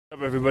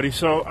What's up, everybody?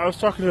 So I was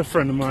talking to a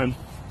friend of mine,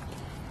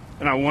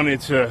 and I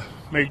wanted to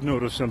make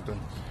note of something.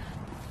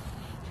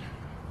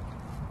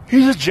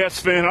 He's a Jets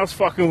fan. I was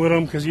fucking with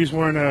him because he's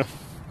wearing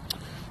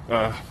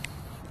a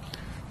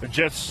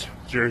Jets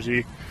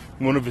jersey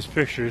in one of his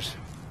pictures,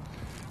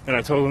 and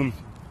I told him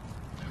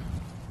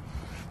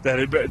that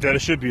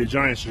it should be a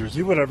Giants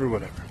jersey. Whatever.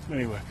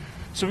 Anyway,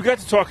 so we got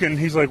to talking.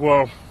 He's like,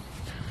 "Well,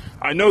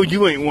 I know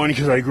you ain't one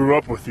because I grew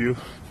up with you."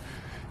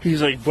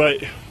 He's like, "But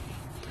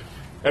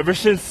ever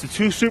since the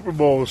two Super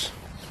Bowls,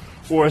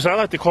 or as I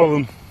like to call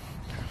them,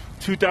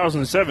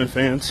 2007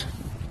 fans,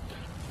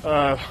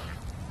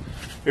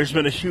 there's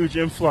been a huge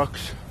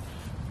influx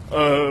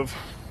of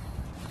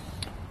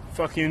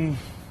fucking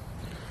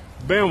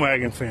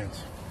bandwagon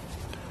fans.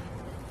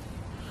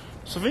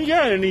 So if you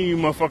got any of you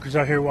motherfuckers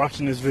out here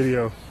watching this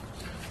video,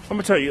 I'm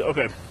gonna tell you,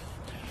 okay,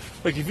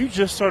 like if you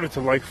just started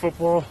to like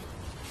football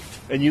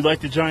and you like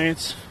the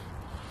Giants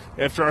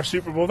after our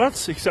Super Bowl,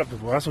 that's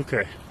acceptable. That's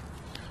okay,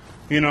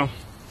 you know.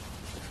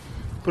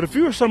 But if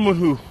you were someone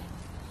who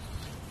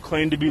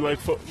claimed to like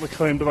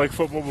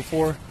football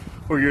before,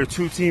 or you're a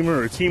two-teamer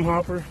or a team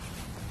hopper,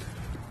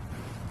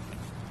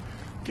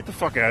 get the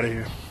fuck out of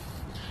here.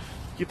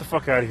 Get the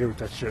fuck out of here with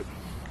that shit.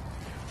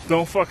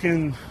 Don't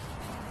fucking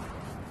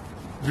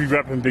be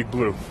repping Big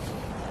Blue.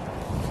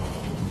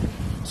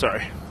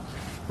 Sorry.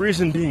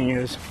 Reason being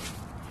is,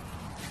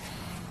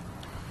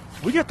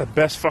 we got the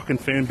best fucking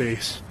fan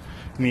base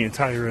in the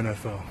entire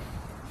NFL.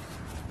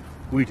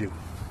 We do.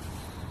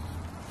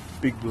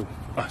 Big Blue.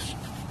 Us.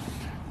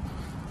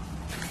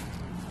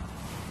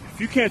 If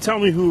you can't tell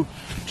me who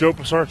Joe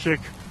Pisarcik,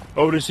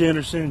 Otis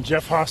Anderson,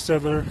 Jeff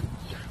Hostetler,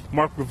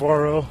 Mark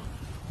Bavaro,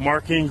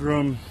 Mark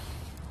Ingram,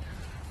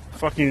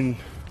 fucking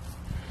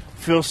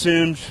Phil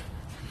Simms,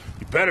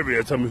 you better be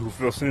able to tell me who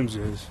Phil Simms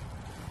is.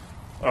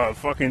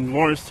 Fucking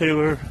Lawrence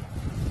Taylor,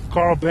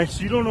 Carl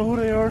Banks, you don't know who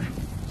they are?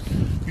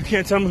 You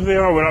can't tell me who they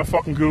are without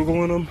fucking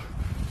Googling them?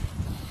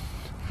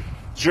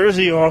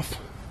 Jersey off.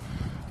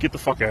 Get the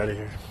fuck out of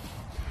here.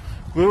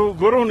 Go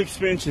to an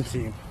expansion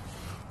team.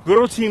 Go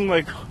to a team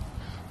like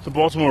the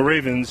Baltimore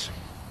Ravens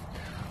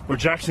or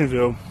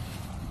Jacksonville,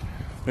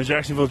 the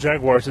Jacksonville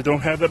Jaguars that don't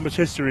have that much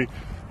history,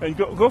 and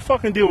go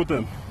fucking deal with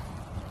them.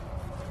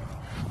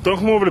 Don't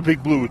come over to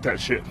Big Blue with that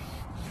shit.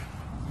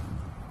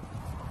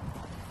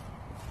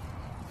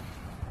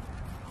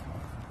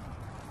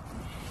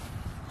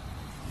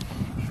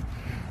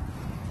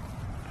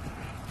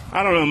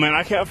 I don't know, man.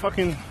 I can't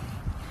fucking...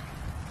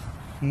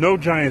 No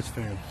Giants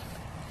fan.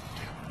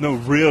 No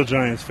real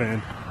Giants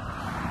fan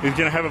is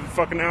gonna have a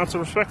fucking ounce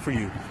of respect for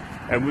you,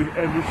 and we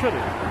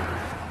shouldn't.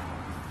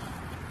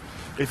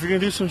 If you're gonna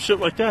do some shit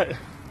like that,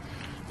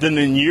 then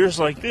in years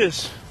like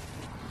this,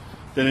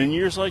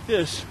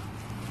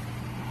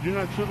 you're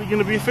not truly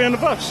gonna be a fan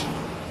of us.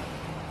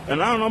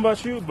 And I don't know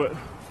about you, but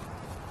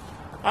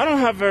I don't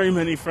have very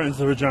many friends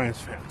that are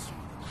Giants fans.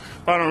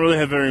 I don't really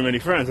have very many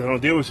friends. I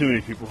don't deal with too many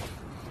people,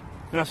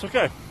 and that's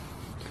okay.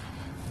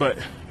 But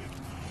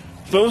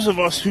those of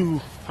us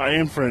who I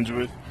am friends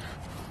with,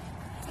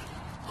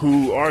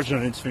 who are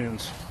Giants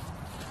fans,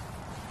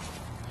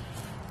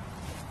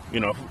 you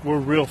know, we're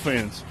real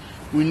fans.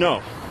 We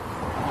know.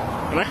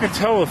 And I can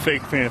tell a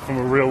fake fan from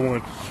a real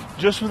one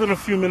just within a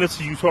few minutes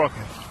of you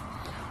talking.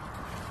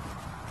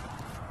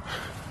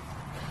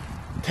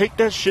 Take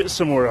that shit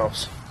somewhere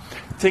else.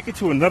 Take it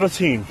to another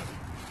team.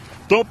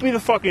 Don't be a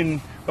fucking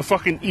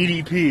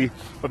EDP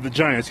of the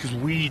Giants, because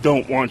we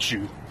don't want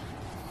you.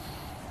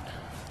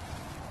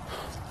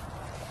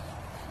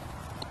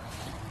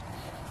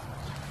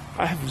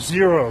 I have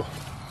zero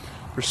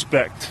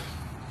respect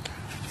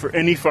for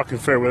any fucking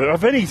fair weather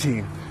of any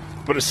team,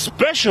 but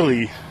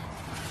especially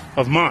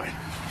of mine.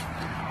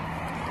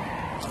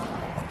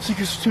 See,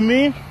 because to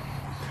me,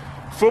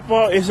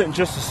 football isn't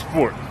just a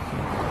sport,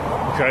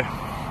 okay?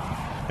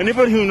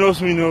 Anybody who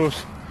knows me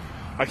knows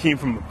I came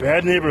from a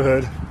bad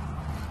neighborhood.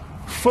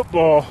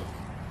 Football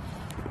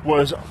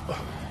was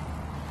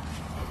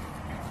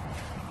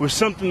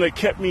something that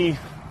kept me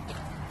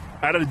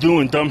out of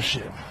doing dumb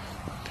shit.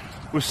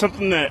 Was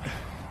something that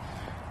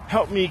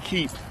helped me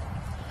keep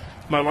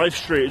my life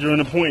straight during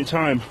a point in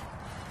time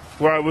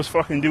where I was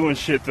fucking doing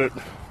shit that,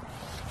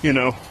 you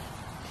know,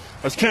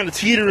 I was kind of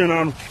teetering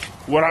on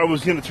what I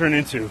was going to turn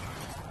into.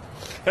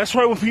 That's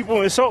why when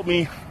people insult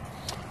me,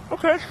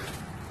 okay,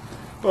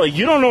 but like,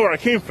 you don't know where I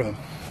came from.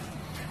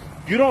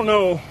 You don't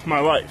know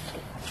my life.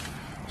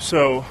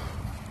 So,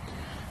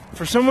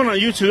 for someone on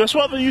YouTube, that's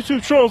why the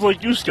YouTube trolls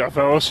like you, Scott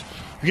Fellows,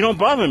 you don't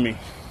bother me.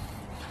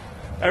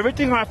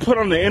 Everything I put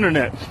on the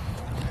internet,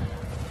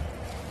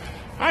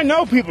 I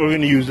know people are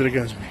going to use it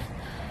against me.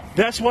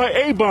 That's why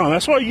A-Bomb.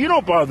 That's why you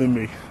don't bother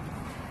me.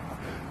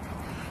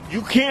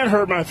 You can't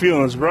hurt my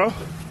feelings, bro.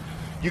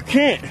 You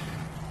can't.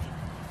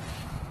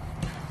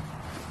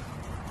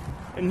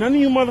 And none of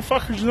you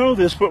motherfuckers know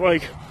this, but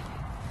like,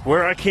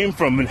 where I came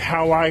from and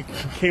how I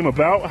came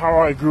about, how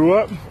I grew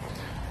up,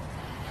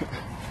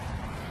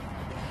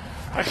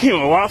 I came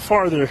a lot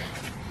farther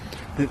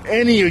than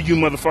any of you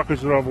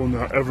motherfuckers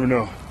will ever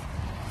know.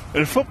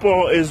 And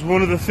football is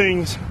one of the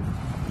things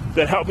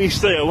that helped me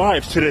stay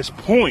alive to this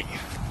point.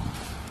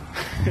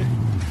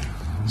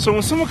 So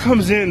when someone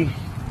comes in,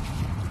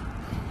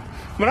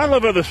 I mean, I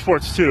love other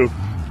sports too,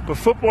 but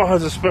football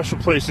has a special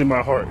place in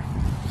my heart.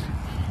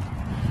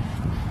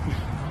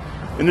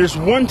 And there's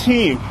one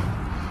team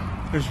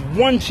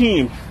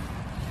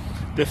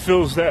that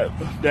fills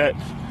that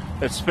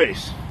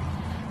space.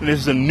 And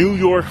it's the New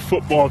York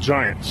Football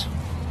Giants.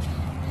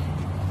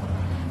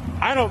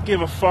 I don't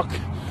give a fuck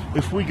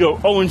if we go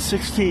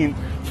 0-16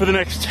 for the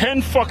next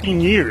 10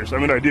 fucking years. I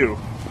mean, I do.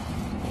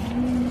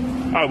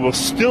 I will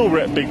still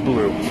rep Big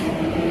Blue.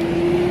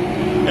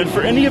 And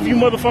for any of you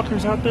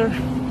motherfuckers out there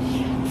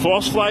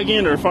false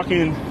flagging or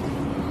fucking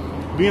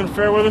being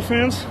fair weather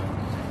fans,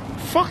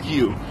 fuck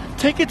you.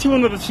 Take it to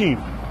another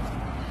team.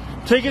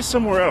 Take it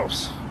somewhere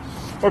else.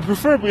 Or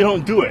preferably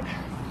don't do it.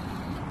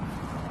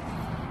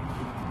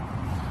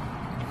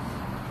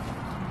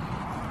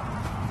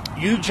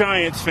 You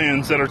Giants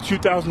fans that are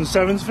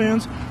 2007's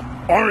fans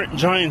aren't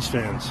Giants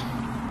fans.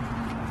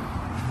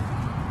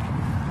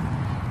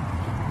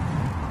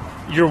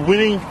 You're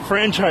winning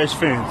franchise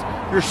fans.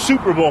 You're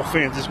Super Bowl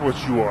fans is what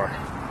you are.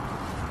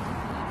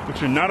 But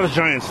you're not a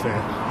Giants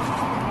fan.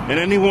 And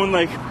anyone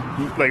like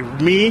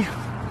me,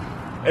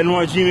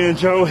 NYG Man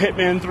Joe,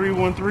 Hitman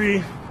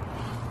 313,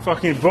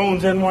 fucking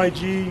Bones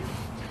NYG,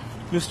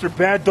 Mr.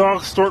 Bad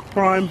Dog, Stork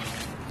Prime,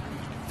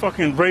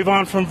 fucking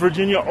Bravon from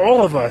Virginia,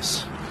 all of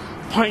us.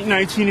 Pint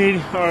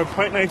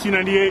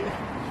 1998.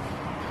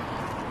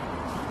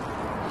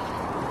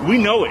 We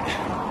know it.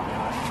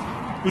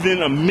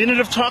 Within a minute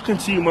of talking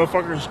to you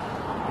motherfuckers,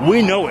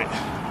 we know it.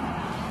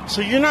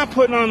 So you're not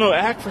putting on no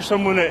act for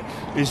someone that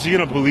is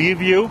gonna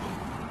believe you,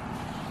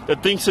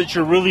 that thinks that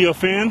you're really a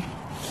fan.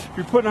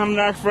 You're putting on an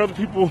act for other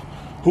people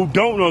who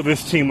don't know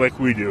this team like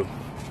we do.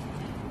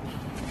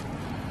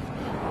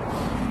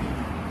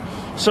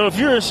 So if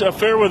you're a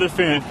Fairweather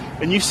fan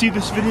and you see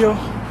this video,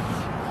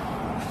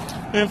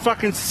 and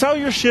fucking sell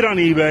your shit on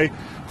eBay,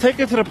 take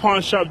it to the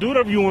pawn shop, do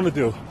whatever you want to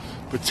do.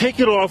 But take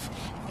it off,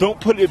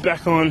 don't put it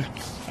back on,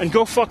 and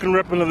go fucking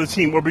rep another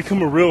team or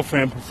become a real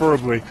fan,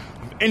 preferably,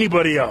 of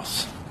anybody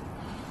else.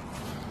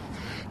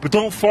 But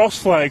don't false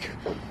flag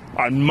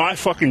on my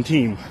fucking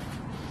team,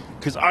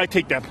 because I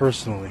take that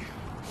personally.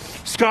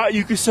 Scott,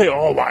 you could say,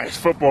 oh, why is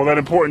football that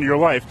important to your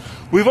life?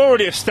 We've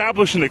already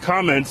established in the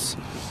comments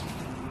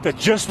that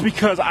just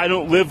because I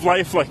don't live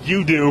life like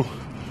you do,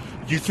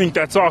 you think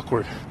that's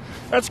awkward.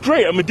 That's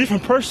great. I'm a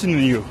different person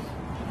than you.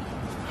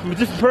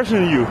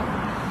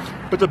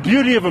 But the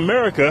beauty of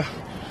America,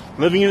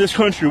 living in this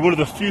country, one of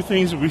the few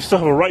things that we still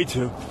have a right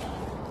to,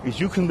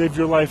 is you can live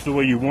your life the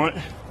way you want,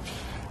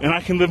 and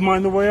I can live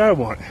mine the way I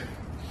want.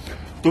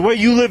 The way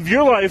you live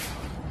your life,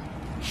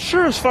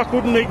 sure as fuck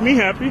wouldn't make me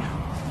happy.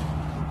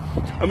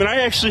 I mean,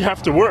 I actually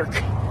have to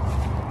work.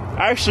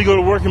 I actually go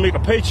to work and make a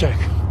paycheck.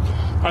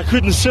 I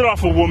couldn't sit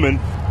off a woman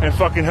and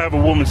fucking have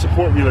a woman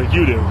support me like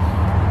you do.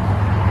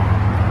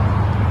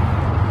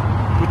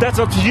 But that's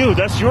up to you.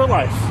 That's your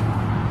life.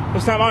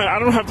 That's not mine. I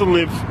don't have to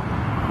live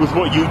with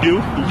what you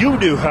do. You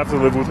do have to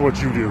live with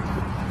what you do.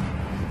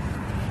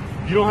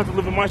 You don't have to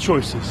live with my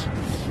choices.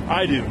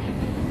 I do.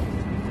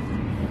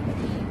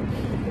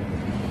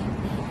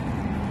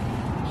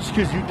 Just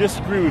because you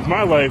disagree with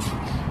my life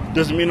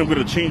doesn't mean I'm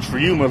going to change for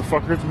you,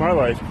 motherfucker. It's my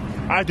life.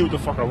 I do what the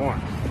fuck I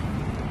want.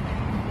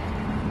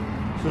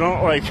 So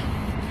don't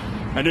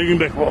I know you're going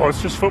to be like, well,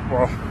 it's just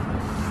football.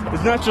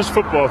 It's not just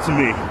football to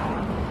me.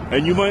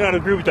 And you might not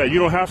agree with that. You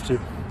don't have to.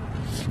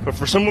 But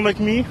for someone like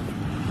me,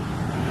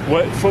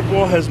 what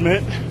football has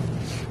meant,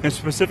 and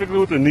specifically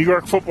what the New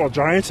York Football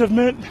Giants have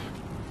meant,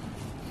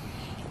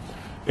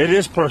 it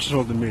is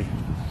personal to me.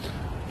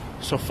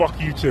 So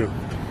fuck you too.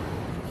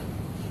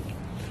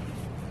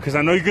 Because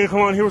I know you're going to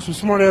come on here with some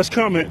smart ass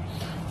comment.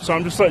 So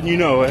I'm just letting you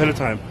know ahead of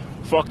time.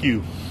 Fuck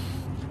you.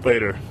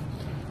 Later.